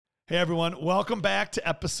Hey everyone, welcome back to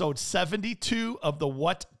episode 72 of the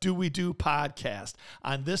What Do We Do podcast.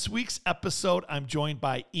 On this week's episode, I'm joined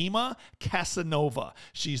by Ima Casanova.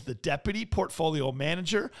 She's the Deputy Portfolio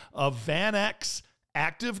Manager of VanEck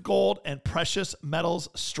Active Gold and Precious Metals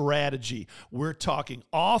Strategy. We're talking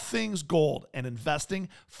all things gold and investing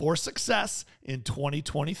for success in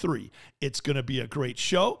 2023. It's going to be a great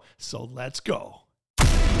show, so let's go.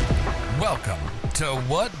 Welcome to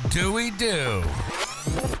What Do We Do?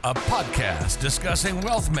 A podcast discussing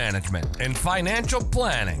wealth management and financial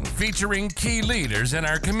planning featuring key leaders in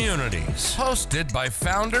our communities. Hosted by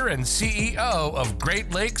founder and CEO of Great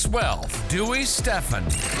Lakes Wealth, Dewey Steffen.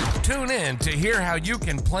 Tune in to hear how you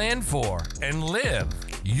can plan for and live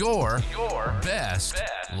your best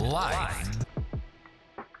life.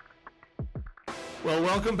 Well,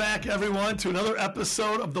 welcome back, everyone, to another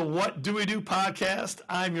episode of the What Do We Do podcast.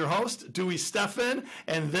 I'm your host, Dewey Steffen,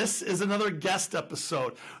 and this is another guest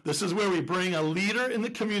episode. This is where we bring a leader in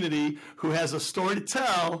the community who has a story to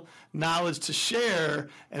tell, knowledge to share,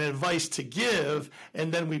 and advice to give,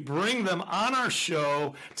 and then we bring them on our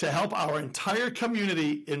show to help our entire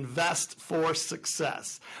community invest for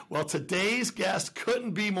success. Well, today's guest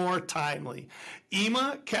couldn't be more timely.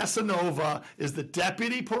 Ima Casanova is the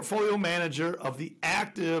Deputy Portfolio Manager of the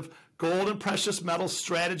Active Gold and Precious Metals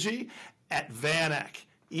Strategy at VanEck.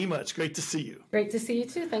 Ima, it's great to see you. Great to see you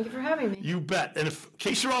too. Thank you for having me. You bet. And in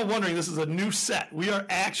case you're all wondering, this is a new set. We are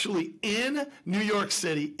actually in New York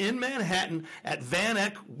City, in Manhattan, at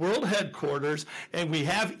VanEck World Headquarters, and we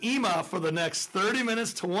have Ima for the next 30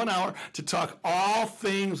 minutes to 1 hour to talk all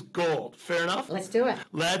things gold. Fair enough? Let's do it.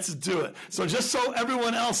 Let's do it. So just so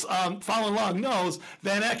everyone else following along knows,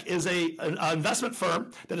 VanEck is an investment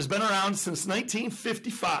firm that has been around since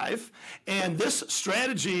 1955, and this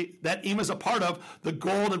strategy that Ima's a part of, the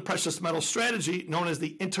Gold and Precious Metal Strategy, known as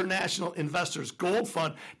the International Investors Gold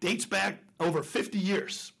Fund, dates back over 50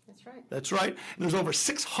 years. That's right. That's right. And there's over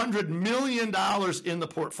 $600 million in the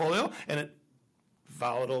portfolio, and it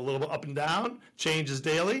volatile a little bit up and down, changes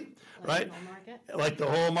daily, right? Like the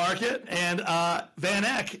whole market. And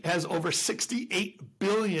VanEck has over $68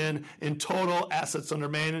 billion in total assets under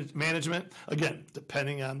management, again,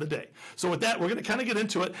 depending on the day. So with that, we're going to kind of get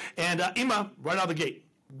into it. And Ima, right out of the gate,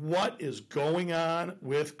 what is going on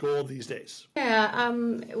with gold these days? Yeah,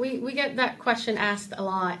 we get that question asked a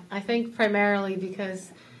lot. I think primarily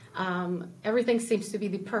because everything seems to be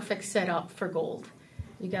the perfect setup for gold.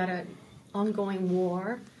 You got an ongoing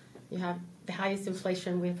war. You have the highest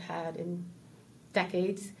inflation we've had in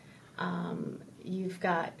decades. You've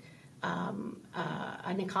got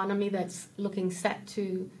an economy that's looking set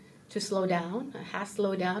to slow down, has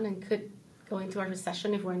slowed down, and could go into a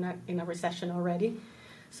recession if we're not in a recession already.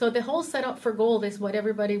 So the whole setup for gold is what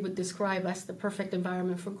everybody would describe as the perfect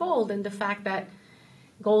environment for gold, and the fact that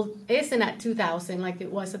gold isn't at 2,000 like it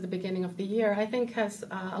was at the beginning of the year, I think has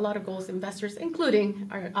a lot of gold investors, including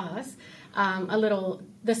us, a little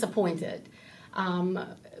disappointed.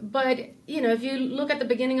 But, if you look at the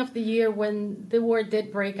beginning of the year when the war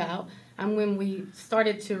did break out and when we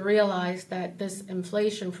started to realize that this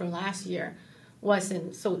inflation from last year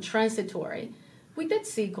wasn't so transitory, we did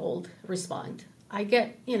see gold respond. I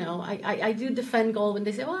get, I do defend gold when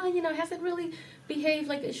they say, well, has it really behaved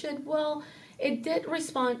like it should? Well, it did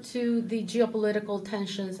respond to the geopolitical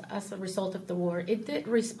tensions as a result of the war. It did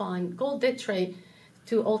respond. Gold did trade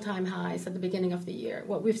to all-time highs at the beginning of the year.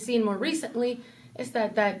 What we've seen more recently is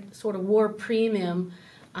that sort of war premium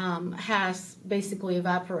has basically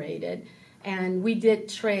evaporated. And we did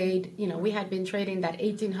trade, we had been trading that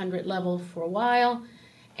 1,800 level for a while.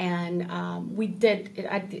 And we did,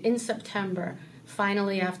 in September,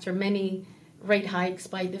 finally, after many rate hikes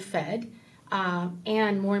by the Fed,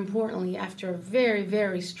 and more importantly, after a very,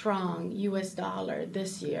 very strong U.S. dollar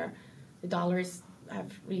this year, the dollar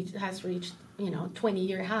has reached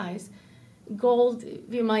 20-year highs. Gold,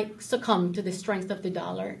 you might succumb to the strength of the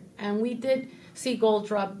dollar, and we did see gold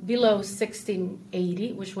drop below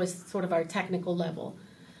 1680, which was sort of our technical level.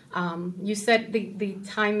 You said the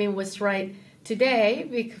timing was right today,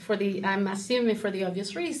 I'm assuming for the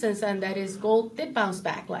obvious reasons, and that is gold did bounce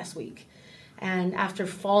back last week. And after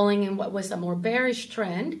falling in what was a more bearish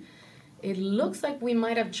trend, it looks like we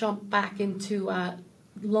might have jumped back into a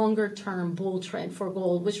longer-term bull trend for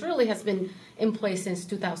gold, which really has been in place since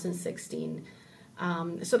 2016.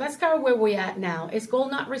 So that's kind of where we're at now. Is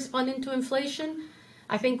gold not responding to inflation?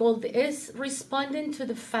 I think gold is responding to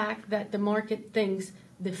the fact that the market thinks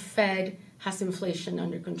the Fed has inflation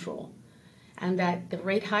under control, and that the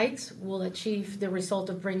rate hikes will achieve the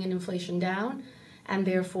result of bringing inflation down, and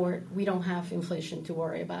therefore we don't have inflation to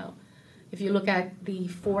worry about. If you look at the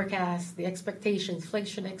forecast, the expectations,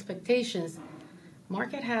 inflation expectations,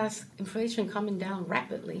 market has inflation coming down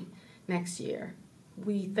rapidly next year.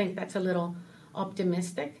 We think that's a little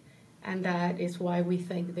optimistic, and that is why we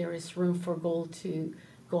think there is room for gold to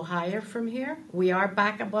go higher from here. We are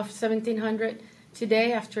back above 1,700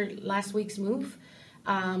 today after last week's move.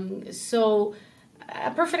 So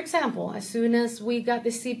a perfect example, as soon as we got the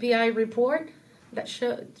CPI report that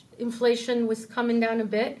showed inflation was coming down a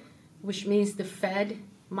bit, which means the Fed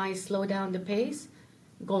might slow down the pace,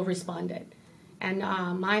 gold responded. And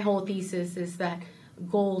my whole thesis is that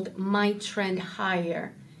gold might trend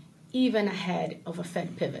higher even ahead of a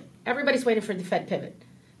Fed pivot. Everybody's waiting for the Fed pivot.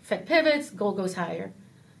 Fed pivots, gold goes higher.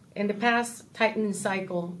 In the past tightening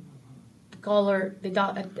cycle, gold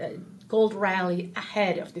rallied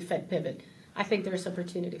ahead of the Fed pivot. I think there's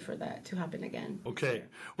opportunity for that to happen again. Okay.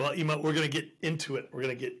 Well, Ima, we're going to get into it. We're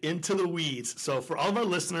going to get into the weeds. So for all of our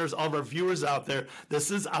listeners, all of our viewers out there,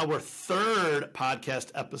 this is our third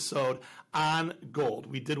podcast episode on gold.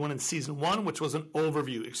 We did one in season 1, which was an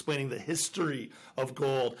overview explaining the history of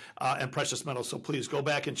gold and precious metals. So please go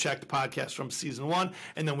back and check the podcast from season 1.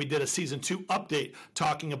 And then we did a season 2 update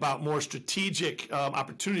talking about more strategic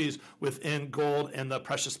opportunities within gold and the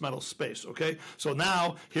precious metal space. Okay. So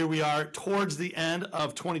now here we are towards the end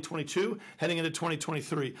of 2022, heading into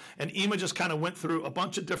 2023. And Ima just kind of went through a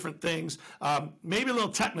bunch of different things, maybe a little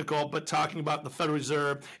technical, but talking about the Federal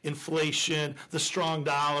Reserve, inflation, the strong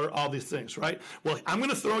dollar, all these things. Right? Well, I'm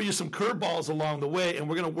going to throw you some curveballs along the way, and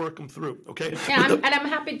we're going to work them through. Okay? Yeah, I'm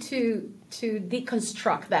happy to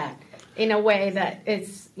deconstruct that in a way that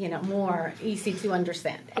it's more easy to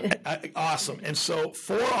understand. Awesome. And so,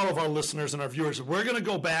 for all of our listeners and our viewers, we're going to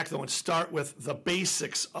go back though and start with the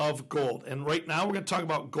basics of gold. And right now, we're going to talk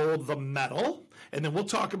about gold, the metal. And then we'll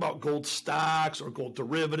talk about gold stocks or gold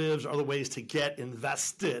derivatives, or other ways to get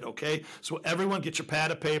invested, okay? So everyone get your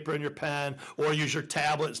pad of paper and your pen, or use your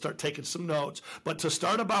tablet and start taking some notes. But to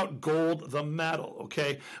start about gold, the metal,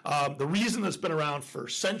 okay? The reason it's been around for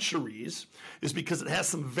centuries is because it has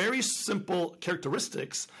some very simple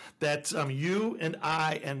characteristics that you and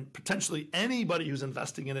I and potentially anybody who's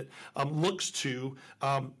investing in it looks to,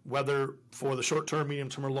 whether for the short term, medium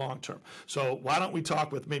term, or long term. So why don't we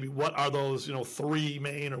talk with maybe what are those, 3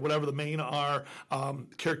 main or whatever the main are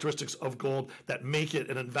characteristics of gold that make it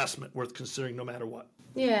an investment worth considering no matter what?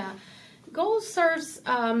 Yeah. Gold serves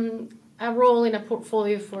a role in a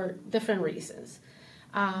portfolio for different reasons.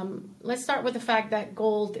 Let's start with the fact that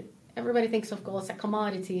gold, everybody thinks of gold as a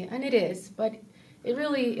commodity, and it is, but it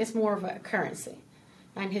really is more of a currency.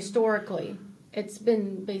 And historically, it's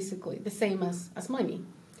been basically the same as money.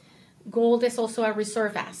 Gold is also a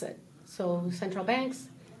reserve asset. So central banks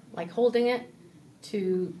like holding it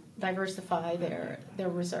to diversify their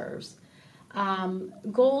reserves.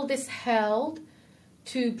 Gold is held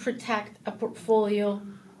to protect a portfolio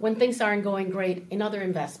when things aren't going great in other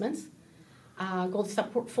investments. Gold is a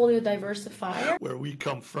portfolio diversifier. Where we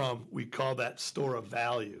come from, we call that store of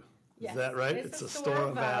value. Yes. Is that right? It's a store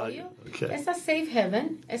of value. Okay. It's a safe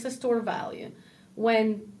haven. It's a store of value.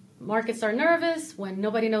 When markets are nervous, when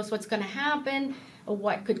nobody knows what's going to happen, or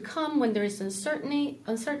what could come, when there is uncertainty,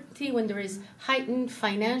 when there is heightened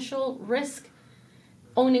financial risk,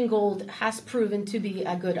 owning gold has proven to be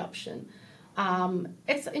a good option.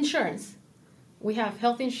 It's insurance. We have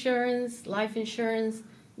health insurance, life insurance.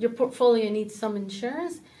 Your portfolio needs some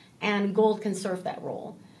insurance, and gold can serve that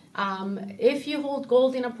role. If you hold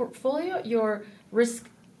gold in a portfolio, your risk,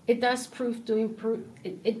 it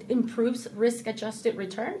improves risk-adjusted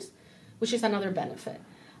returns, which is another benefit.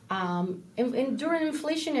 And during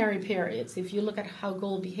inflationary periods, if you look at how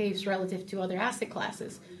gold behaves relative to other asset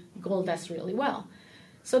classes, gold does really well.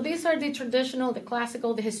 So these are the traditional, the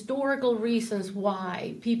classical, the historical reasons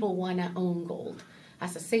why people want to own gold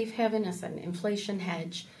as a safe haven, as an inflation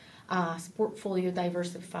hedge, as a portfolio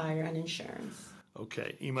diversifier, and insurance.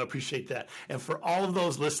 Okay, Ima, appreciate that. And for all of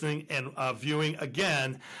those listening and viewing,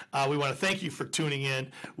 again, we want to thank you for tuning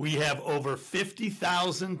in. We have over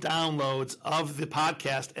 50,000 downloads of the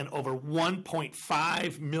podcast and over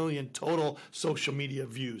 1.5 million total social media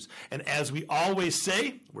views. And as we always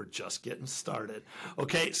say, we're just getting started.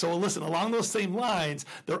 Okay, so listen, along those same lines,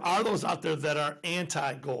 there are those out there that are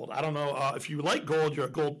anti-gold. I don't know, if you like gold, you're a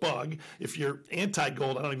gold bug. If you're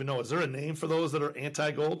anti-gold, I don't even know, is there a name for those that are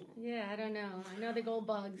anti-gold? Yeah, I don't know. I know the gold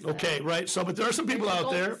bugs. Okay, right. So, but there are some people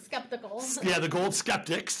out there. Skeptical. Yeah, the gold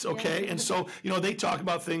skeptics. Okay, yeah. And so they talk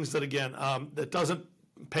about things that again that doesn't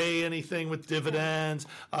pay anything with dividends.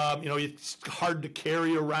 It's hard to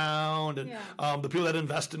carry around, and the people that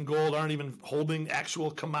invest in gold aren't even holding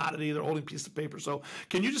actual commodity; they're holding a piece of paper. So,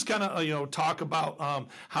 can you just kind of talk about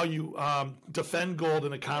how you defend gold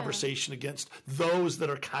in a conversation against those that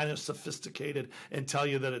are kind of sophisticated and tell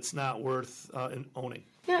you that it's not worth owning?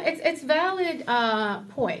 Yeah, it's valid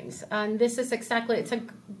points, and this is it's a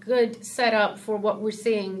good setup for what we're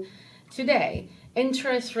seeing today.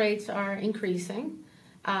 Interest rates are increasing.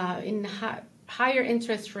 In higher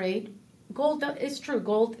interest rate, gold is true.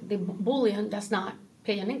 Gold, the bullion, does not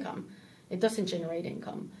pay an income. It doesn't generate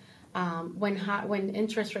income. When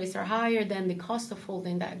interest rates are higher, then the cost of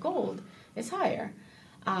holding that gold is higher,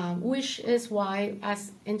 which is why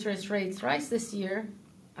as interest rates rise this year,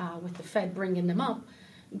 with the Fed bringing them up,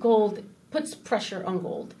 gold puts pressure on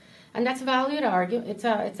gold, and that's a valid argument.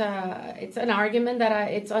 It's an argument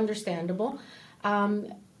that it's understandable.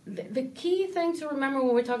 The key thing to remember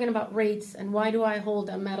when we're talking about rates and why do I hold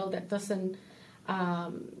a metal that doesn't,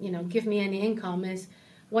 give me any income is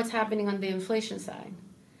what's happening on the inflation side.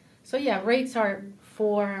 So yeah, rates are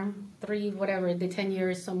 4, 3, whatever, the 10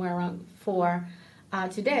 years somewhere around 4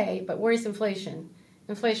 today, but where's inflation?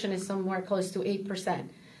 Inflation is somewhere close to 8%.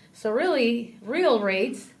 So really, real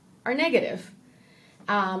rates are negative.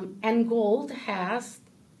 And gold has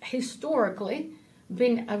historically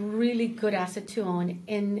been a really good asset to own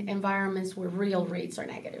in environments where real rates are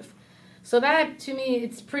negative. So that, to me,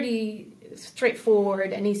 it's pretty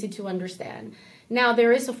straightforward and easy to understand. Now,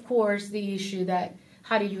 there is, of course, the issue that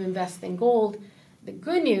how do you invest in gold? The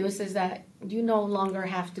good news is that you no longer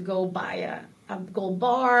have to go buy a gold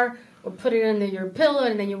bar or put it under your pillow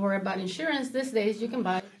and then you worry about insurance. These days, you can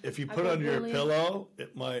buy. If you put it under your pillow,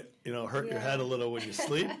 it might, hurt your head a little when you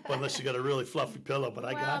sleep, unless you got a really fluffy pillow. But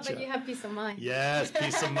I got you. But you have peace of mind. Yes,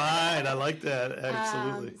 peace of mind. I like that.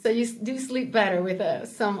 Absolutely. So you do sleep better with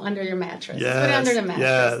some under your mattress. Yes, put it under the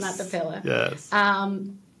mattress, not the pillow. Yes.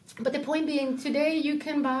 But the point being, today you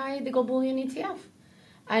can buy the gold bullion ETF,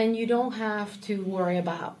 and you don't have to worry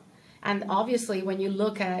about. And obviously, when you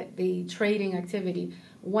look at the trading activity,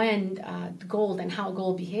 when gold and how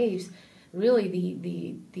gold behaves, really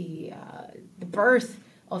the birth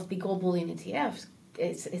of the gold bullion ETFs,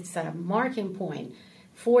 it's a marking point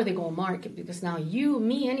for the gold market, because now you,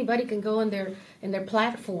 me, anybody can go in their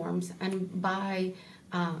platforms and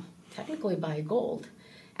technically buy gold.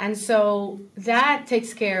 And so that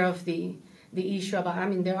takes care of the issue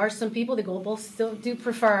about, there are some people, the gold bulls still do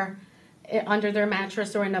prefer it under their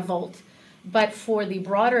mattress or in a vault. But for the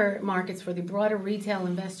broader markets, for the broader retail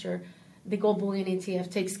investor, the gold bullion ETF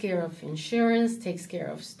takes care of insurance, takes care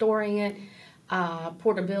of storing it,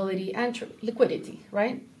 portability, and liquidity,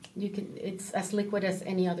 right? It's as liquid as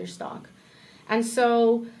any other stock. And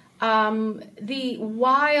so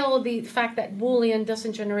while the fact that bullion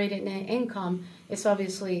doesn't generate any income is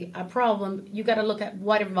obviously a problem, you got to look at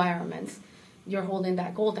what environments you're holding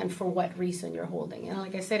that gold and for what reason you're holding. And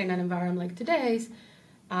like I said, in an environment like today's,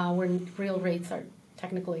 when real rates are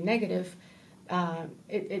technically negative,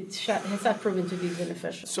 it has not proven to be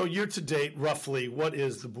beneficial. So year to date, roughly, what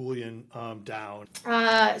is the bullion down?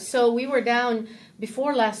 So we were down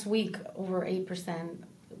before last week over 8%.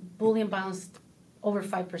 Bullion bounced over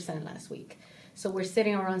 5% last week. So we're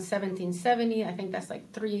sitting around 1770. I think that's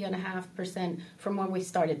like 3.5% from when we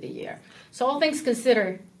started the year. So all things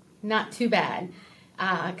considered, not too bad.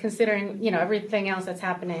 Considering everything else that's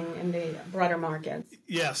happening in the broader markets.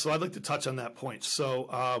 Yeah, so I'd like to touch on that point.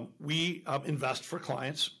 So we invest for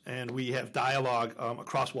clients, and we have dialogue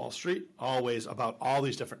across Wall Street always about all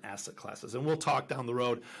these different asset classes. And we'll talk down the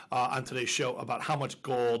road on today's show about how much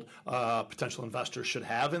gold potential investors should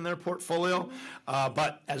have in their portfolio.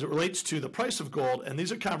 But as it relates to the price of gold, and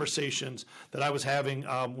these are conversations that I was having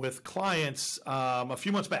with clients a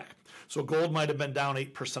few months back. So gold might have been down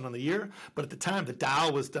 8% on the year, but at the time the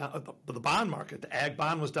Dow was down, the bond market, the ag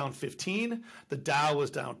bond was down 15, the Dow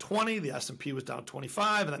was down 20, the S&P was down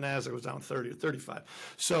 25, and the Nasdaq was down 30 or 35.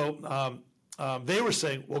 So they were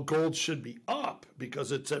saying, well, gold should be up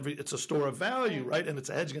because it's a store of value, right? And it's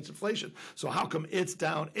a hedge against inflation. So how come it's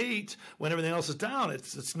down 8 when everything else is down?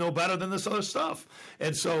 It's no better than this other stuff.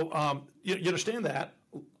 And so you understand that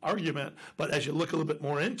argument, but as you look a little bit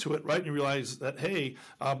more into it, right, you realize that, hey,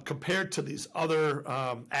 compared to these other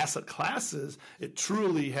asset classes, it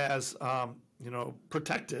truly has,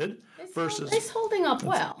 protected versus... It's holding up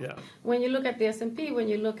well. Yeah. When you look at the S&P, when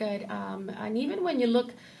you look at, and even when you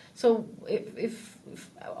look, so if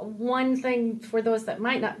one thing for those that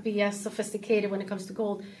might not be as sophisticated when it comes to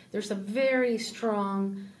gold, there's a very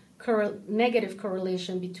strong negative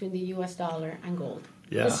correlation between the U.S. dollar and gold.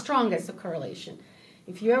 Yeah. The strongest correlation.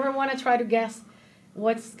 If you ever want to try to guess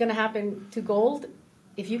What's going to happen to gold?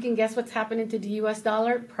 If you can guess what's happening to the US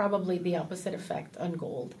dollar, probably the opposite effect on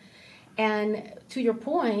gold. And to your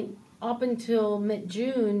point, up until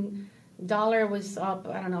mid-June, dollar was up,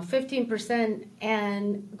 15%,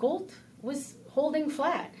 and gold was holding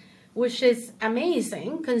flat, which is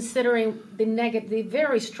amazing considering the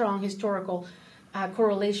very strong historical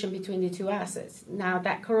correlation between the two assets. Now,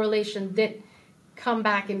 that correlation did come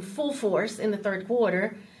back in full force in the third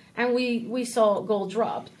quarter, and we saw gold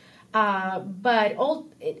drop. But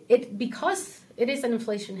because it is an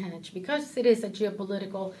inflation hedge, because it is a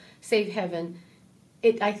geopolitical safe haven,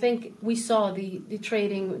 I think we saw the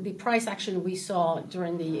trading, the price action we saw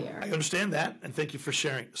during the year. I understand that, and thank you for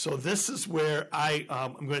sharing. So this is where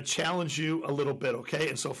I'm going to challenge you a little bit, okay?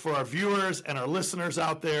 And so for our viewers and our listeners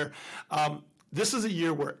out there, this is a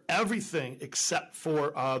year where everything except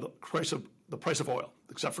for the price of oil,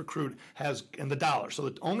 except for crude, and the dollar. So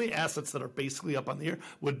the only assets that are basically up on the year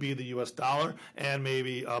would be the U.S. dollar and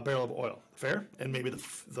maybe a barrel of oil. Fair? And maybe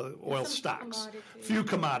the oil stocks. Few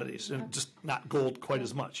commodities, and just not gold quite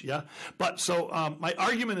as much, yeah? But so my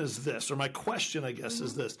argument is this, or my question, I guess,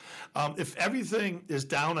 is this. If everything is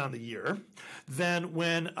down on the year, then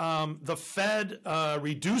when the Fed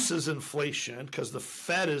reduces inflation, because the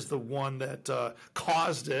Fed is the one that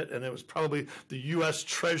caused it, and it was probably the U.S.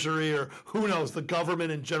 Treasury or who knows, the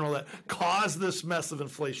government in general that caused this mess of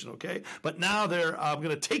inflation, okay? But now they're going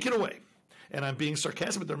to take it away. And I'm being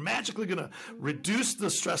sarcastic, but they're magically going to reduce the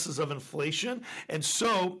stresses of inflation. And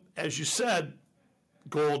so, as you said,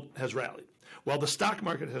 gold has rallied. Well, the stock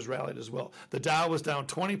market has rallied as well. The Dow was down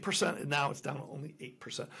 20%, and now it's down only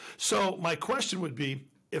 8%. So my question would be,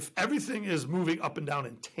 if everything is moving up and down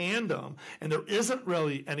in tandem, and there isn't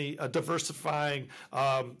really any diversifying,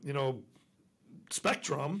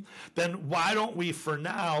 spectrum, then why don't we, for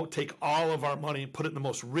now, take all of our money and put it in the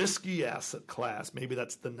most risky asset class? Maybe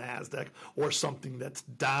that's the NASDAQ or something that's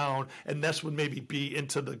down, and this would maybe be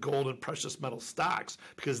into the gold and precious metal stocks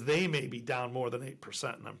because they may be down more than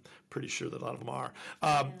 8%, and I'm pretty sure that a lot of them are.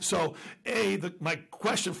 So, my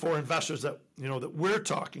question for investors that we're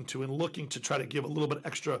talking to and looking to try to give a little bit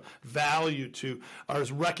extra value to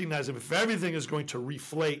is recognizing if everything is going to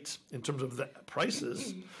reflate in terms of the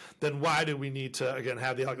prices, then why do we need to, again,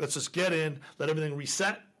 have let's just get in, let everything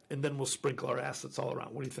reset, and then we'll sprinkle our assets all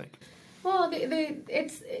around. What do you think? Well,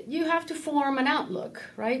 you have to form an outlook,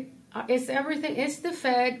 right? Is the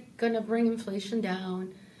Fed going to bring inflation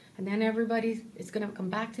down, and then it's going to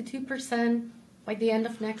come back to 2% by the end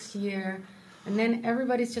of next year, and then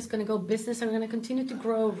everybody's just going to go business and going to continue to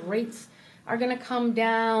grow. Rates are going to come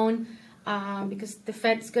down because the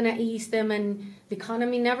Fed's going to ease them, and the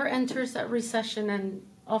economy never enters that recession, and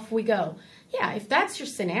off we go. Yeah, if that's your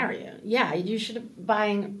scenario, you should have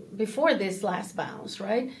buying before this last bounce,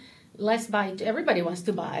 right? Let's buy. Everybody wants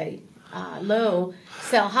to buy low,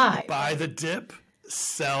 sell high. Buy the dip,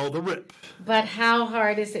 sell the rip. But how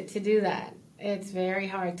hard is it to do that? It's very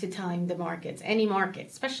hard to time the markets, any market,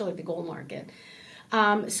 especially the gold market.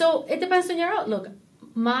 So it depends on your outlook.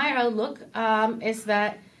 My outlook is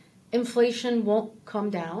that inflation won't come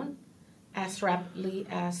down as rapidly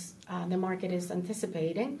as the market is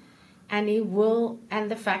anticipating, and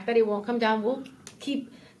the fact that it won't come down will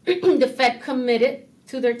keep the Fed committed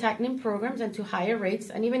to their tightening programs and to higher rates,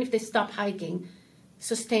 and even if they stop hiking,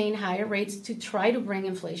 sustain higher rates to try to bring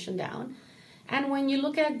inflation down. And when you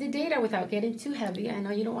look at the data, without getting too heavy, I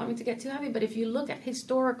know you don't want me to get too heavy, but if you look at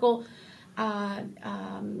historical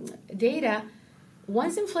data,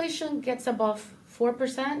 once inflation gets above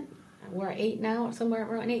 4%, we're at 8 now, somewhere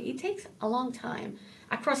around 8, it takes a long time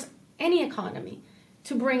across any economy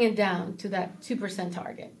to bring it down to that 2%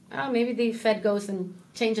 target. Maybe the Fed goes and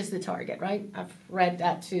changes the target, right? I've read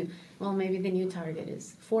that too. Well, maybe the new target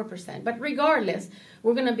is 4%. But regardless,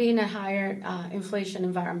 we're going to be in a higher inflation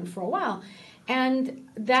environment for a while. And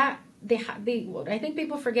what I think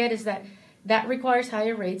people forget is that requires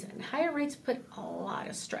higher rates, and higher rates put a lot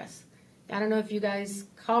of stress. I don't know if you guys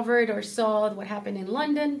covered or saw what happened in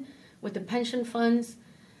London with the pension funds.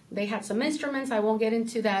 They had some instruments, I won't get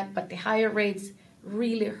into that, but the higher rates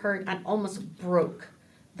really hurt and almost broke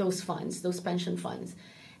those funds, those pension funds.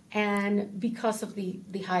 And because of the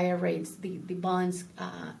higher rates, the bonds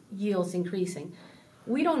yields increasing.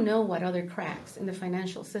 We don't know what other cracks in the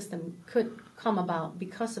financial system could come about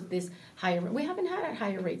because of this higher rate. We haven't had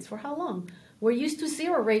higher rates for how long? We're used to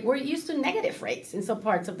zero rate. We're used to negative rates in some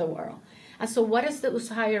parts of the world. And so what do those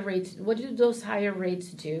higher rates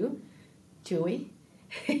do, Dewey?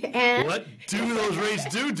 And what do those rates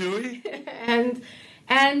do, Dewey?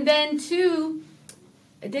 and then, too,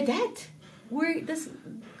 the debt.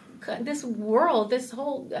 this world, this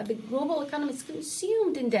whole the global economy is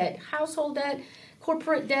consumed in debt, household debt,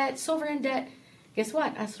 corporate debt, sovereign debt. Guess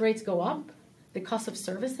what? As rates go up, the cost of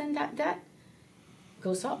servicing that debt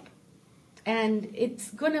goes up, and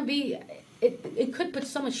it's going to be. It could put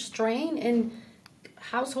so much strain in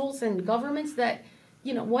households and governments that,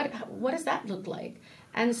 what does that look like?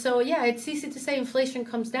 And so, yeah, it's easy to say inflation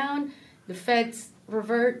comes down, the Fed's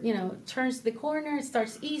turns the corner, it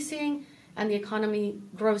starts easing, and the economy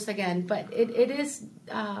grows again. But it is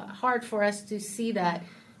hard for us to see that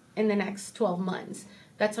in the next 12 months.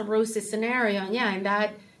 That's a rosy scenario. And yeah, in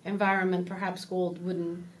that environment, perhaps gold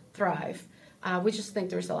wouldn't thrive. We just think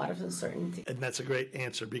there's a lot of uncertainty. And that's a great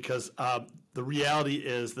answer, because the reality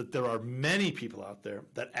is that there are many people out there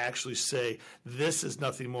that actually say this is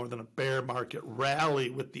nothing more than a bear market rally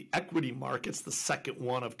with the equity markets, the second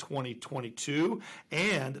one of 2022,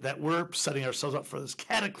 and that we're setting ourselves up for this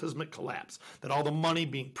cataclysmic collapse, that all the money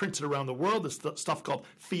being printed around the world, this stuff called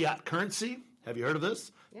fiat currency. Have you heard of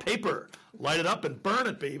this? Yeah. Paper. Light it up and burn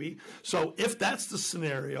it, baby. So if that's the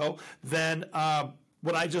scenario, then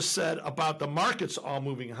what I just said about the markets all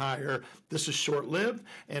moving higher, this is short-lived.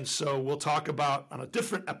 And so we'll talk about on a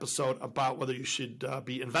different episode about whether you should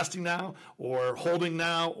be investing now or holding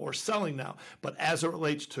now or selling now. But as it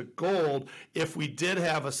relates to gold, if we did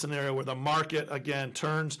have a scenario where the market, again,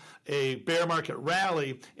 turns a bear market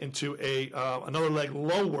rally into another leg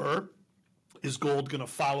lower, is gold going to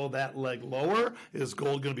follow that leg lower? Is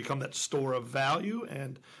gold going to become that store of value?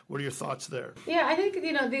 And what are your thoughts there? Yeah, I think,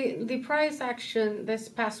 the price action this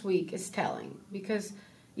past week is telling, because,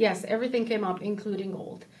 yes, everything came up, including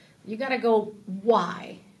gold. You got to go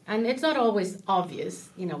why. And it's not always obvious,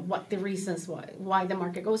 what the reasons why the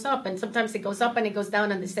market goes up. And sometimes it goes up and it goes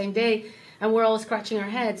down on the same day, and we're all scratching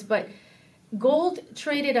our heads. But gold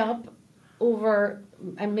traded up over,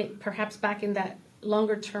 and perhaps back in that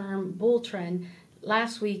longer-term bull trend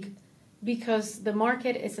last week, because the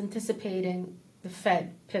market is anticipating the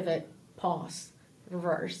Fed pivot, pause,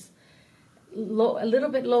 reverse. A little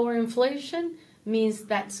bit lower inflation means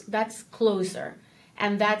that's closer,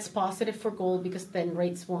 and that's positive for gold, because then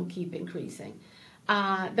rates won't keep increasing.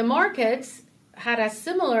 The markets had a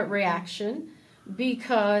similar reaction,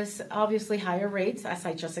 because obviously higher rates, as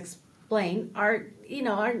I just explained, are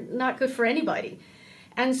not good for anybody.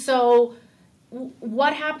 And so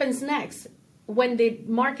what happens next? When the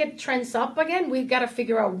market trends up again, we've got to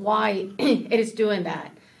figure out why it is doing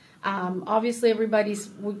that. Obviously, we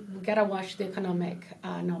got to watch the economic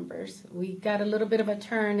numbers. We got a little bit of a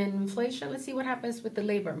turn in inflation. Let's see what happens with the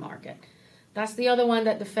labor market. That's the other one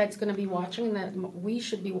that the Fed's going to be watching, that we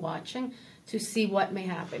should be watching to see what may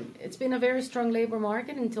happen. It's been a very strong labor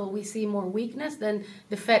market. Until we see more weakness, then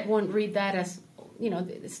the Fed won't read that as,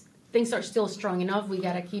 things are still strong enough. We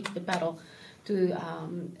got to keep the pedal to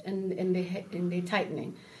in the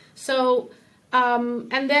tightening. So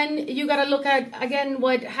and then you got to look at again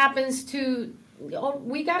what happens to.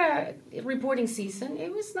 We got a reporting season.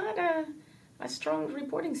 It was not a strong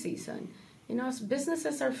reporting season.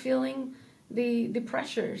 Businesses are feeling the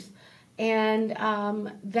pressures, and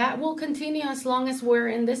that will continue as long as we're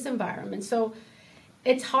in this environment. So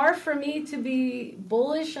it's hard for me to be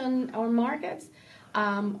bullish on our markets.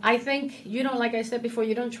 I think like I said before,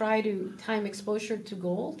 you don't try to time exposure to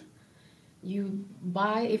gold. You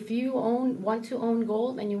buy, if you want to own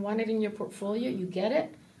gold and you want it in your portfolio, you get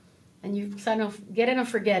it, and you kind of get it and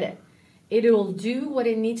forget it. It will do what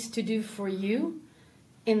it needs to do for you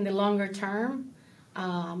in the longer term,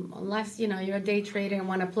 unless you're a day trader and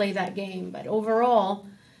want to play that game. But overall,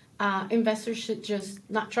 investors should just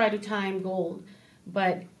not try to time gold,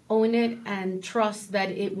 but own it and trust that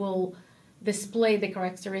it will display the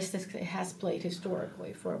characteristics it has played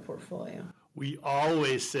historically for a portfolio. We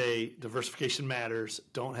always say diversification matters.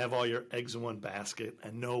 Don't have all your eggs in one basket,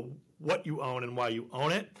 and know what you own and why you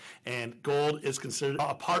own it. And gold is considered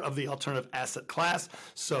a part of the alternative asset class.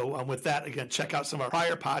 So with that, again, check out some of our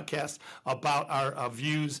prior podcasts about our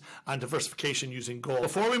views on diversification using gold.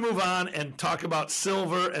 Before we move on and talk about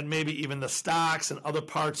silver and maybe even the stocks and other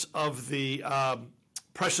parts of the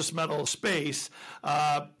precious metal space,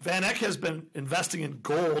 VanEck has been investing in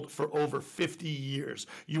gold for over 50 years.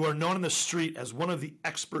 You are known in the street as one of the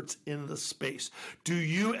experts in the space. Do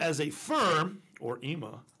you as a firm, or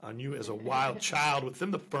Ima, on you as a wild child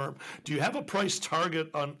within the firm, do you have a price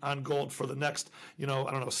target on gold for the next,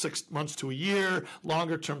 6 months to a year,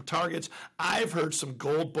 longer term targets? I've heard some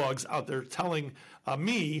gold bugs out there telling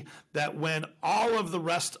me that when all of the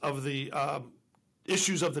rest of the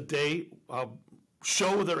issues of the day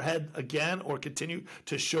show their head again or continue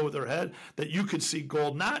to show their head, that you could see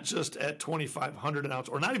gold not just at $2,500 an ounce,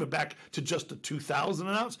 or not even back to just the $2,000 an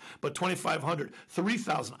ounce, but $2,500,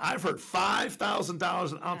 $3,000. I've heard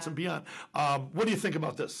 $5,000 an ounce and beyond. What do you think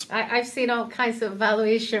about this? I've seen all kinds of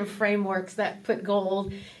valuation frameworks that put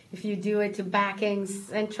gold, if you do it to backing,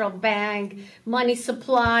 central bank, money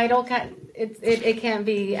supplied, all kind. It can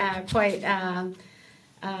be quite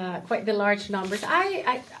the large numbers.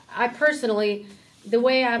 I personally, the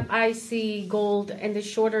way I see gold in the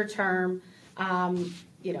shorter term,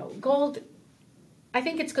 gold, I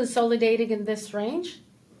think it's consolidating in this range,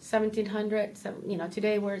 1,700.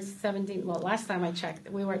 Today we're at 17. Well, last time I checked,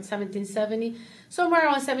 we were at 1,770, somewhere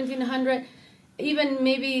around 1,700. Even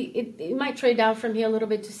maybe it might trade down from here a little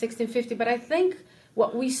bit to 1,650. But I think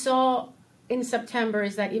what we saw in September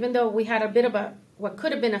is that even though we had a bit of what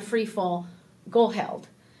could have been a free fall, gold held.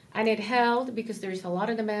 And it held because there's a lot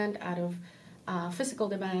of demand out of physical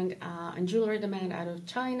demand and jewelry demand out of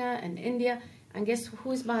China and India. And guess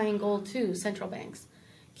who's buying gold too? Central banks.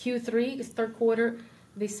 Q3, third quarter,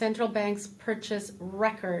 the central banks purchased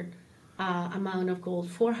record amount of gold,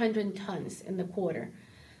 400 tons in the quarter.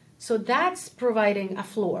 So that's providing a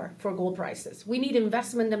floor for gold prices. We need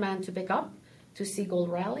investment demand to pick up to see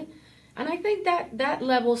gold rally. And I think that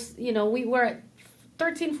levels, we were at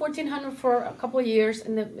 1,300, 1,400 for a couple of years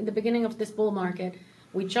in the beginning of this bull market.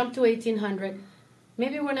 We jumped to 1,800.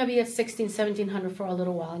 Maybe we're going to be at 1,600, 1,700 for a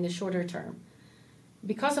little while in the shorter term.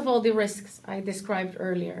 Because of all the risks I described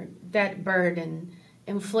earlier, debt burden,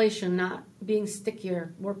 inflation not being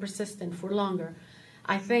stickier, more persistent for longer,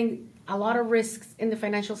 I think a lot of risks in the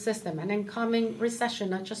financial system, and incoming recession,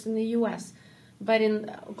 not just in the U.S., but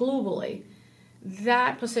globally,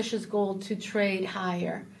 that positions gold to trade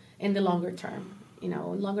higher in the longer term.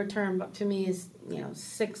 Longer term to me is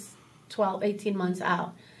 6, 12, 18 months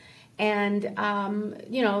out. And,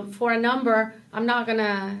 for a number, I'm not going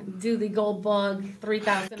to do the gold bug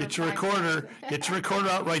 3,000. Get your recorder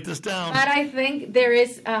out, write this down. But I think there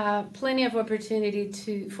is plenty of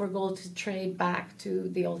opportunity for gold to trade back to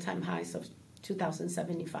the all-time highs of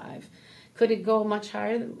 2,075. Could it go much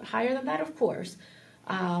higher than that? Of course.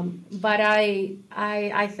 But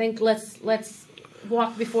I think let's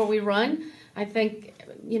walk before we run. I think,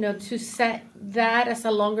 to set that as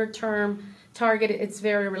a longer-term target, it's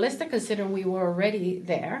very realistic considering we were already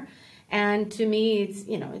there. And to me,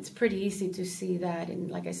 it's pretty easy to see that,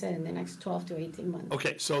 like I said, in the next 12 to 18 months.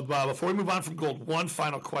 Okay, so before we move on from gold, one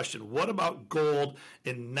final question. What about gold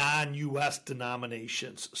in non-U.S.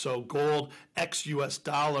 denominations? So gold ex-U.S.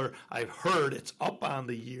 dollar, I've heard it's up on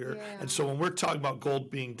the year. Yeah. And so when we're talking about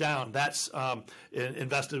gold being down, that's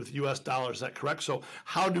invested with U.S. dollars. Is that correct? So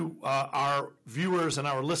how do our viewers and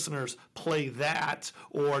our listeners play that?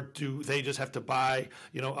 Or do they just have to buy,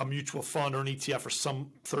 a mutual fund or an ETF or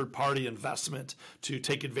some third-party investment to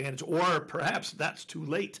take advantage, or perhaps that's too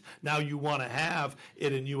late? Now you want to have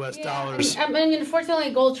it in U.S. dollars.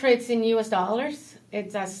 Unfortunately, gold trades in U.S. dollars.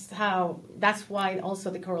 That's why also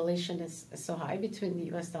the correlation is so high between the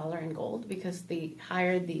U.S. dollar and gold, because the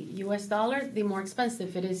higher the U.S. dollar, the more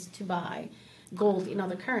expensive it is to buy gold in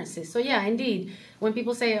other currencies. So yeah, indeed, when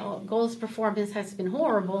people say gold's performance has been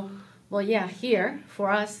horrible, well, yeah, here for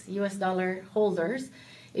us U.S. dollar holders,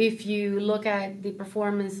 if you look at the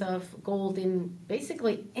performance of gold in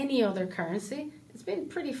basically any other currency, it's been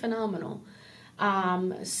pretty phenomenal.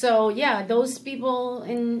 So yeah, those people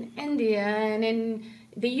in India and in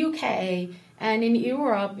the UK and in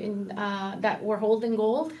Europe that were holding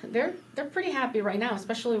gold, they're pretty happy right now,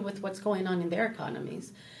 especially with what's going on in their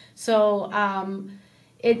economies. So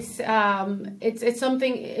it's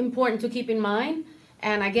something important to keep in mind.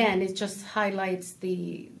 And again, it just highlights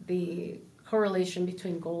the correlation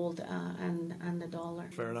between gold and the dollar.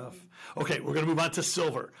 Fair enough. Okay, we're going to move on to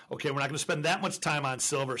silver. Okay, we're not going to spend that much time on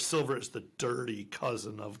silver. Silver is the dirty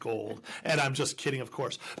cousin of gold. And I'm just kidding, of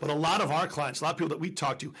course. But a lot of our clients, a lot of people that we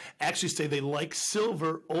talk to actually say they like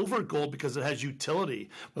silver over gold because it has utility,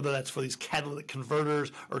 whether that's for these catalytic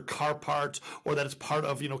converters or car parts, or that it's part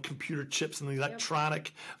of, computer chips and the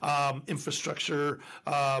electronic infrastructure,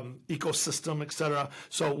 ecosystem, etc.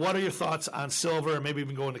 So what are your thoughts on silver, and maybe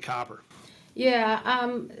even go into copper? Yeah,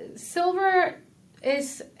 silver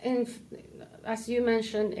is, as you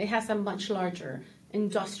mentioned, it has a much larger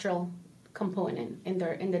industrial component in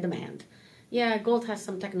the demand. Yeah, gold has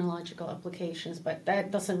some technological applications, but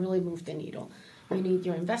that doesn't really move the needle. You need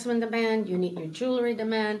your investment demand, you need your jewelry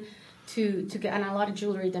demand to get, and a lot of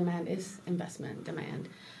jewelry demand is investment demand.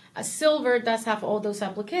 Silver does have all those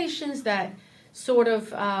applications that sort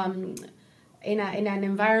of in an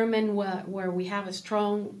environment where we have a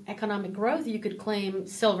strong economic growth, you could claim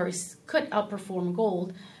silver could outperform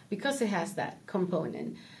gold because it has that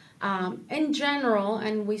component. In general,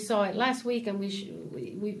 and we saw it last week, and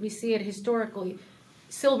we see it historically,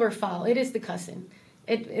 silver follows. It is the cousin.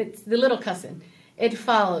 It's the little cousin. It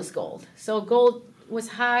follows gold. So gold was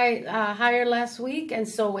higher last week, and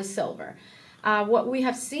so was silver. What we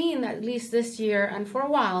have seen, at least this year and for a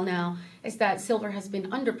while now, is that silver has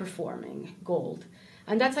been underperforming gold.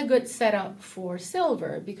 And that's a good setup for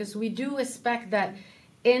silver, because we do expect that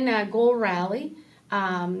in a gold rally,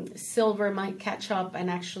 silver might catch up and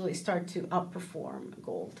actually start to outperform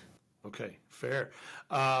gold. Okay, fair.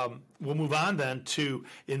 We'll move on then to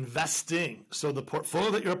investing. So the portfolio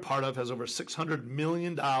that you're a part of has over $600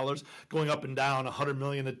 million, going up and down $100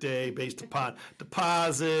 million a day based upon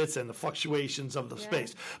deposits and the fluctuations of the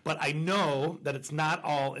space. But I know that it's not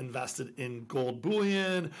all invested in gold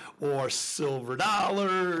bullion or silver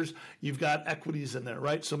dollars. You've got equities in there,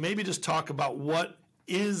 right? So maybe just talk about what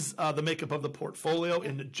is the makeup of the portfolio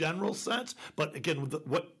in the general sense, but again, with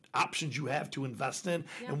what options you have to invest in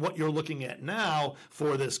and what you're looking at now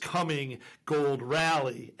for this coming gold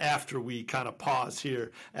rally after we kind of pause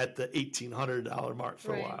here at the $1,800 mark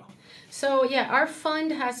for a while. So our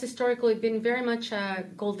fund has historically been very much a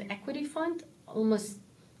gold equity fund, almost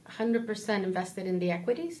 100% invested in the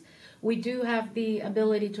equities. We do have the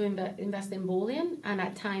ability to invest in bullion, and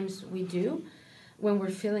at times we do. When we're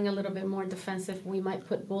feeling a little bit more defensive, we might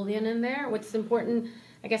put bullion in there. What's important,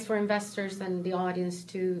 I guess, for investors and the audience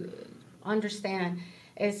to understand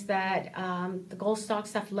is that the gold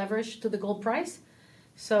stocks have leverage to the gold price.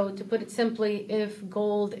 So to put it simply, if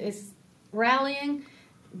gold is rallying,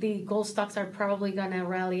 the gold stocks are probably going to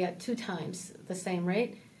rally at 2 times the same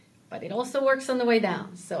rate. But it also works on the way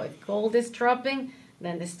down. So if gold is dropping,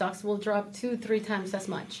 then the stocks will drop 2-3 times as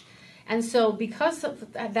much. And so because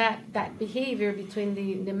of that behavior between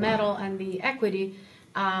the metal and the equity,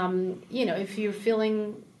 if you're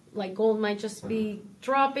feeling like gold might just be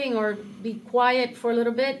dropping or be quiet for a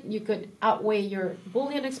little bit, you could outweigh your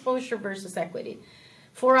bullion exposure versus equity.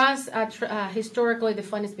 For us, historically, the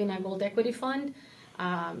fund has been a gold equity fund.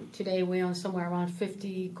 Today, we own somewhere around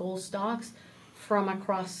 50 gold stocks from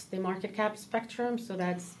across the market cap spectrum. So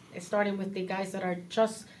that's starting with the guys that are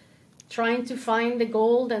just trying to find the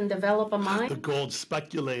gold and develop a mine. The gold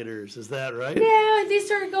speculators, is that right? Yeah,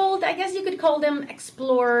 these are gold. I guess you could call them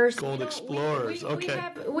explorers. Gold explorers, okay.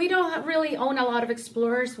 We don't really own a lot of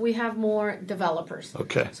explorers. We have more developers.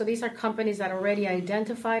 Okay. So these are companies that already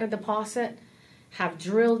identified a deposit, have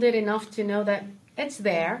drilled it enough to know that it's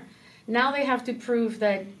there. Now they have to prove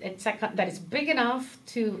that it's big enough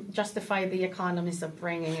to justify the economies of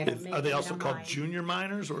bringing it. Are they also called junior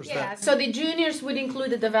miners, or is that? Yeah, so the juniors would include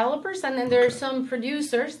the developers, and then there are some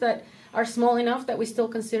producers that are small enough that we still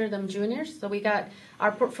consider them juniors. So we got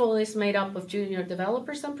our portfolio is made up of junior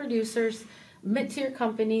developers and producers, mid-tier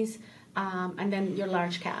companies, and then your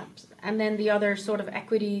large caps. And then the other sort of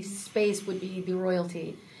equity space would be the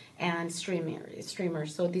royalty and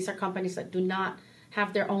streamers. So these are companies that do not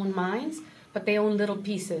have their own mines, but they own little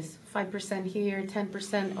pieces, 5% here,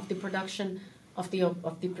 10% of the production of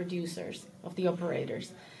the producers, of the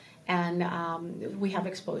operators. And we have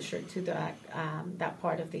exposure to that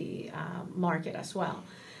part of the market as well.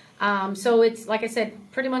 So it's, like I said,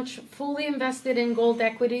 pretty much fully invested in gold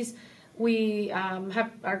equities. We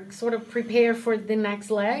are sort of prepared for the next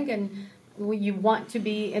leg, and you want to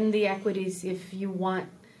be in the equities if you want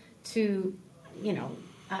to,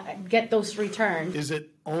 get those returns. Is it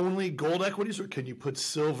only gold equities, or can you put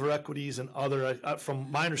silver equities and other? From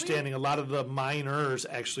my understanding, a lot of the miners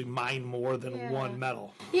actually mine more than one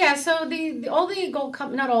metal. Yeah, so all the gold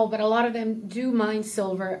not all, but a lot of them do mine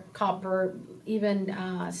silver, copper, even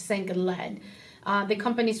zinc and lead. The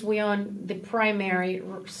companies we own, the primary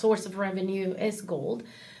source of revenue is gold.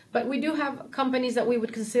 But we do have companies that we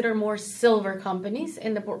would consider more silver companies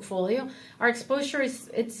in the portfolio. Our exposure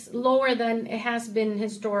it's lower than it has been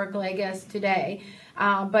historically, I guess, today.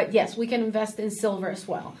 But yes, we can invest in silver as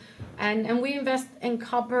well. And we invest in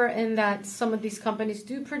copper in that some of these companies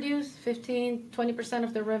do produce 15-20%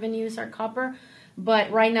 of their revenues are copper.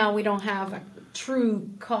 But right now we don't have a true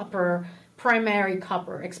primary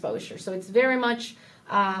copper exposure. So it's very much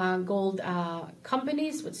gold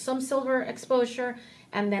companies with some silver exposure.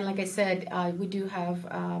 And then, like I said, we do have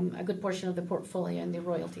a good portion of the portfolio in the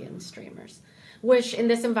royalty and streamers, which in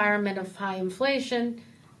this environment of high inflation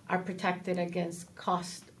are protected against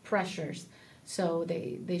cost pressures. So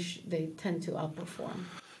they tend to outperform.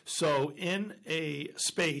 So in a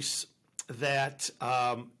space that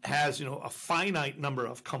has, a finite number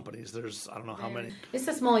of companies. There's, I don't know how many. It's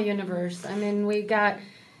a small universe. I mean,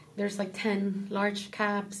 there's like 10 large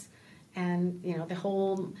caps, and,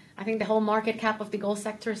 I think the whole market cap of the gold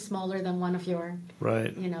sector is smaller than one of your,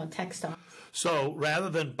 tech stocks. So rather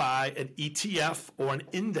than buy an ETF or an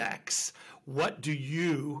index, what do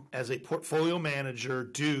you, as a portfolio manager,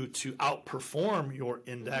 do to outperform your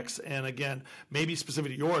index? And again, maybe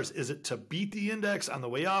specific to yours, is it to beat the index on the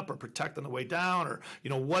way up or protect on the way down, or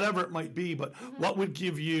whatever it might be? But what would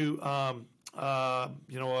give you, a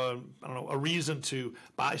reason to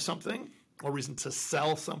buy something, or reason to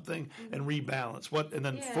sell something and rebalance?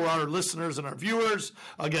 For our listeners and our viewers,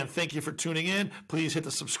 again, thank you for tuning in. Please hit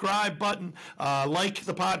the subscribe button, like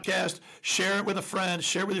the podcast, share it with a friend,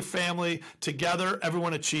 share it with your family. Together,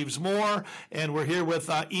 everyone achieves more. And we're here with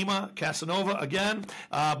Ima Casanova again.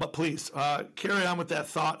 But please carry on with that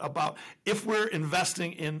thought about, if we're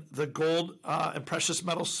investing in the gold and precious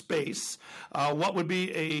metal space, what would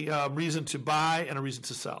be a reason to buy and a reason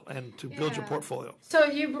to sell and to build your portfolio? So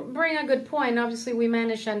you bring a good point. Obviously, we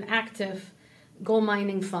manage an active gold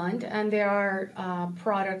mining fund, and there are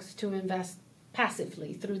products to invest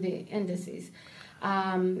passively through the indices,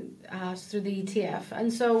 through the ETF.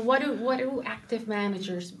 And so what do active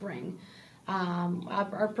managers bring?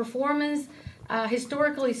 Our performance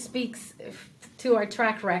historically speaks to our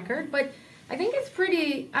track record, but I think it's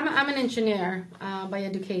pretty. I'm an engineer by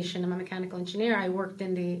education. I'm a mechanical engineer. I worked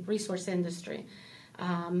in the resource industry.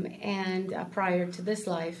 And prior to this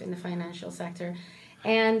life in the financial sector.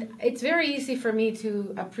 And it's very easy for me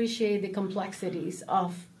to appreciate the complexities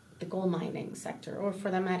of the gold mining sector, or for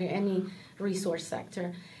that matter, any resource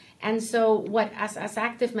sector. And so as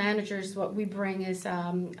active managers, what we bring is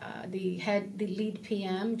the lead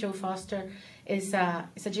PM, Joe Foster, is a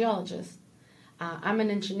geologist. I'm an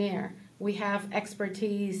engineer. We have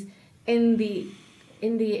expertise in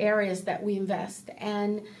the areas that we invest.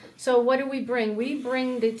 And so what do we bring? We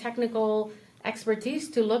bring the technical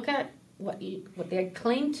expertise to look at what they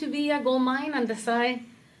claim to be a gold mine and decide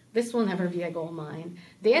this will never be a gold mine.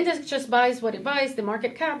 The index just buys what it buys, the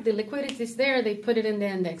market cap, the liquidity is there, they put it in the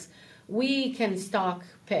index. We can stock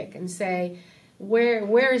pick and say,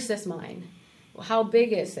 where is this mine? How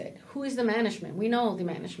big is it? Who is the management? We know the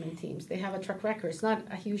management teams. They have a track record. It's not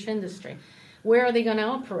a huge industry. Where are they going to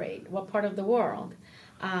operate? What part of the world?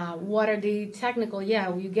 What are the technical?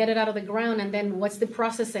 You get it out of the ground, and then what's the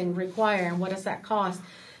processing require, and what does that cost?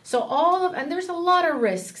 So and there's a lot of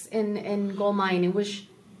risks in gold mining, which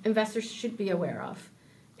investors should be aware of.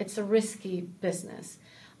 It's a risky business.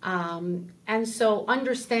 And so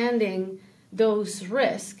understanding those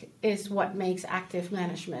risks is what makes active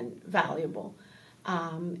management valuable.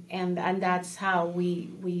 And that's how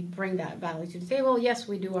we bring that value to the table. Yes,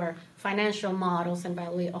 we do our financial models and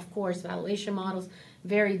valuation models,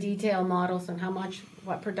 very detailed models on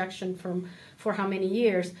what production for how many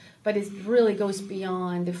years, but it really goes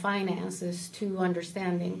beyond the finances to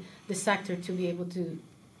understanding the sector to be able to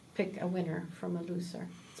pick a winner from a loser,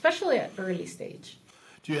 especially at early stage.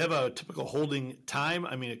 Do you have a typical holding time?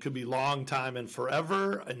 I mean, it could be long time and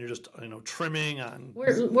forever, and you're just trimming on.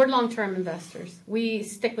 We're long-term investors. We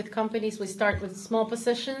stick with companies. We start with small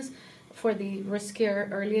positions for the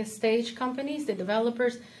riskier earliest stage companies, the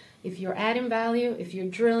developers. If you're adding value, if you're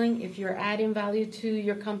drilling, if you're adding value to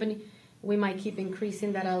your company, we might keep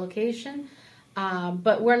increasing that allocation.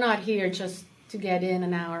 But we're not here just to get in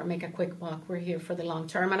an hour, make a quick buck. We're here for the long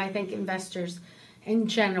term, and I think investors in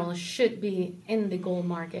general should be in the gold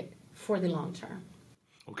market for the long term.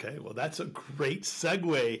 Okay, well, that's a great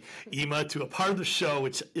segue, Ima, to a part of the show,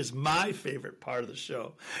 which is my favorite part of the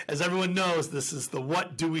show. As everyone knows, this is the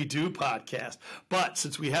What Do We Do podcast. But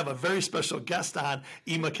since we have a very special guest on,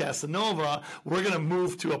 Ima Casanova, we're going to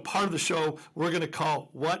move to a part of the show we're going to call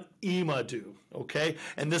What Ima Do. Okay,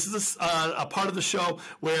 and this is a part of the show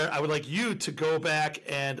where I would like you to go back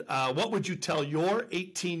and what would you tell your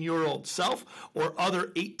 18-year-old self or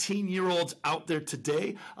other 18-year-olds out there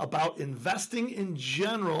today about investing in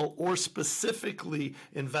general, or specifically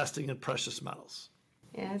investing in precious metals?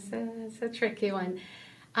 Yeah, it's a tricky one.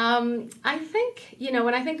 I think,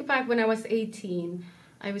 when I think back when I was 18,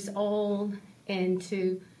 I was all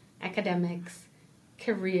into academics,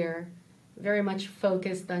 career, very much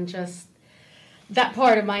focused on just that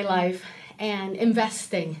part of my life and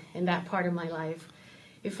investing in that part of my life.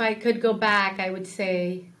 If I could go back, I would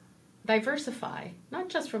say diversify, not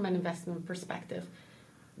just from an investment perspective,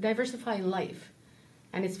 diversify life.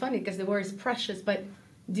 And it's funny because the word is precious, but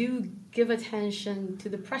do give attention to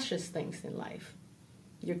the precious things in life.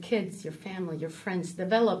 Your kids, your family, your friends,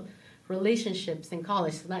 develop relationships in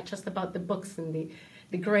college. It's not just about the books and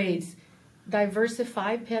the grades.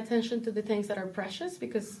 diversify, pay attention to the things that are precious,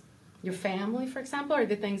 because your family, for example, are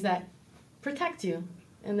the things that protect you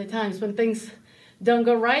in the times when things don't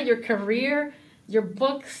go right. Your career, your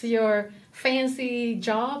books, your fancy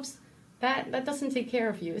jobs, that doesn't take care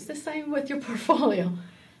of you. It's the same with your portfolio.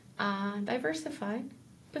 Diversify,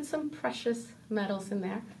 put some precious metals in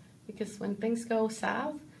there, because when things go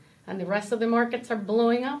south and the rest of the markets are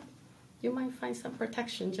blowing up, you might find some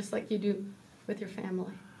protection, just like you do with your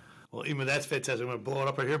family. Well, Ima, that's fantastic. I'm going to blow it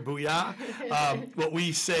up right here. Booyah. What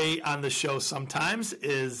we say on the show sometimes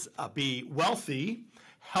is be wealthy,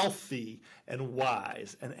 healthy, and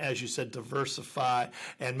wise. And as you said, diversify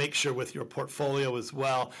and make sure with your portfolio as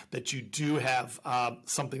well that you do have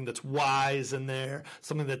something that's wise in there,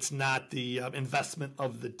 something that's not the investment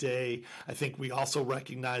of the day. I think we also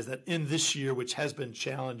recognize that in this year, which has been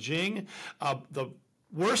challenging, the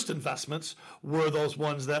worst investments were those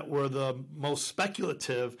ones that were the most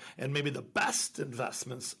speculative and maybe the best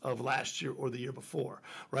investments of last year or the year before,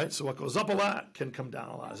 right? So what goes up a lot can come down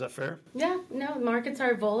a lot. Is that fair? Yeah, no, markets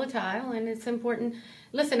are volatile, and it's important.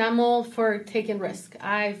 Listen, I'm all for taking risk.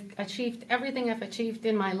 I've achieved everything I've achieved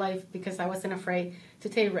in my life because I wasn't afraid to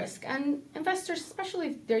take risk. And investors, especially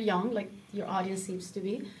if they're young, like your audience seems to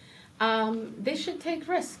be, they should take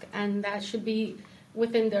risk, and that should be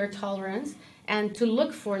within their tolerance, and to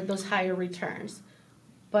look for those higher returns.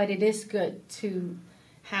 But it is good to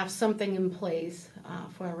have something in place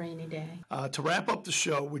for a rainy day. To wrap up the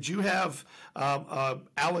show, would you have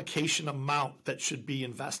allocation amount that should be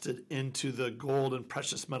invested into the gold and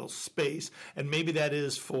precious metal space? And maybe that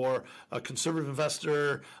is for a conservative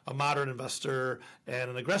investor, a moderate investor, and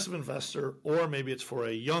an aggressive investor, or maybe it's for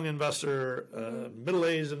a young investor,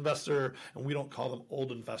 middle-aged investor, and we don't call them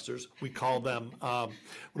old investors. We call them, what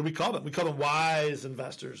do we call them? We call them wise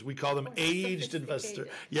investors. We call them aged investors.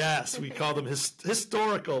 Yes, we call them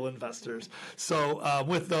historical investors. So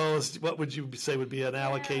with those, what would you say would be an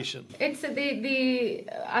allocation? It's the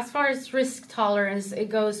as far as risk tolerance, it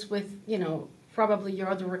goes with, probably your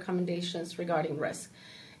other recommendations regarding risk.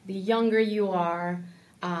 The younger you are,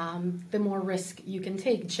 the more risk you can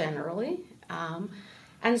take generally.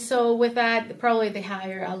 And so with that, probably the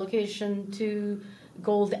higher allocation to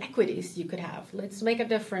gold equities you could have. Let's make a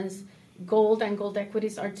difference. Gold and gold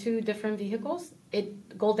equities are two different vehicles.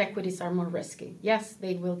 Gold equities are more risky. Yes,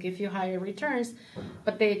 they will give you higher returns,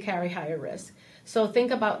 but they carry higher risk. So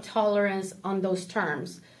think about tolerance on those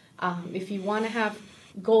terms. If you want to have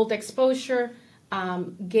gold exposure,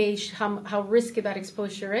 gauge how risky that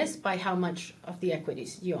exposure is by how much of the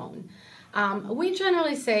equities you own. We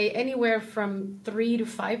generally say anywhere from 3 to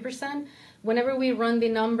 5%. Whenever we run the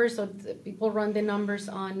numbers, or people run the numbers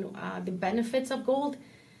on the benefits of gold,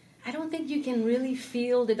 I don't think you can really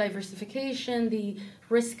feel the diversification, the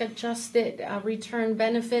risk-adjusted return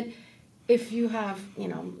benefit if you have,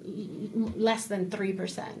 less than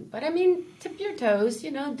 3%. But I mean, tip your toes,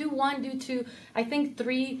 do 1, do 2. I think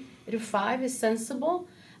 3 to 5 is sensible.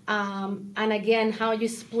 And again, how you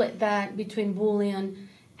split that between bullion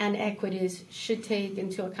and equities should take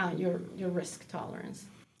into account your risk tolerance.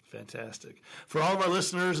 Fantastic. For all of our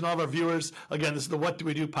listeners and all of our viewers, again, this is the What Do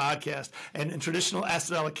We Do podcast. And in traditional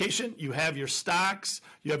asset allocation, you have your stocks,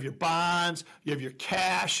 you have your bonds, you have your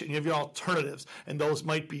cash, and you have your alternatives. And those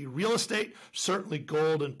might be real estate, certainly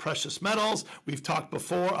gold and precious metals. We've talked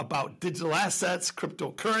before about digital assets,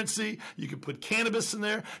 cryptocurrency. You can put cannabis in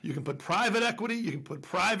there. You can put private equity. You can put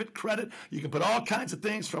private credit. You can put all kinds of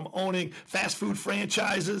things from owning fast food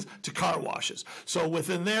franchises to car washes. So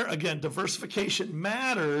within there, again, diversification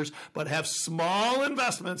matters, but have small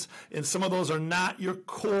investments, and some of those are not your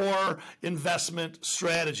core investment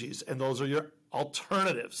strategies, and those are your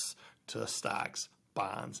alternatives to stocks,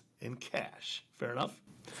 bonds, and cash. Fair enough?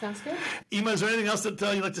 Sounds good. Ima, is there anything else that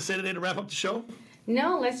you'd like to say today to wrap up the show?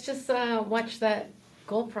 No, let's just watch that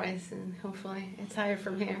gold price, and hopefully it's higher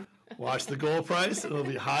from here. Watch the gold price. It'll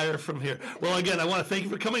be higher from here. Well, again, I want to thank you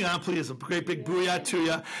for coming on. Please, a great big booyah to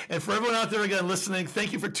you. And for everyone out there, again, listening,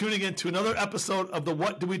 thank you for tuning in to another episode of the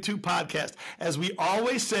What Do We Do podcast. As we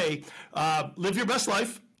always say, live your best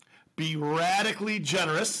life, be radically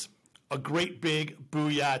generous, a great big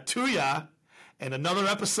booyah to ya, and another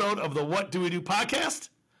episode of the What Do We Do podcast,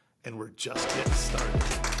 and we're just getting started.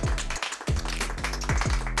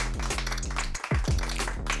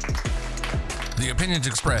 The opinions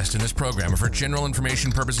expressed in this program are for general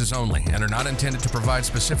information purposes only and are not intended to provide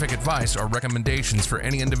specific advice or recommendations for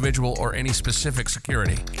any individual or any specific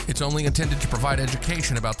security. It's only intended to provide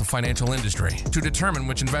education about the financial industry. To determine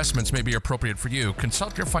which investments may be appropriate for you,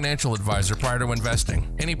 consult your financial advisor prior to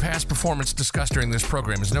investing. Any past performance discussed during this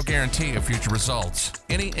program is no guarantee of future results.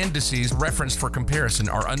 Any indices referenced for comparison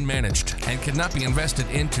are unmanaged and cannot be invested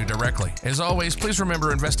into directly. As always, please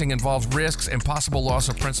remember investing involves risks and possible loss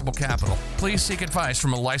of principal capital. Please seek advice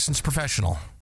from a licensed professional.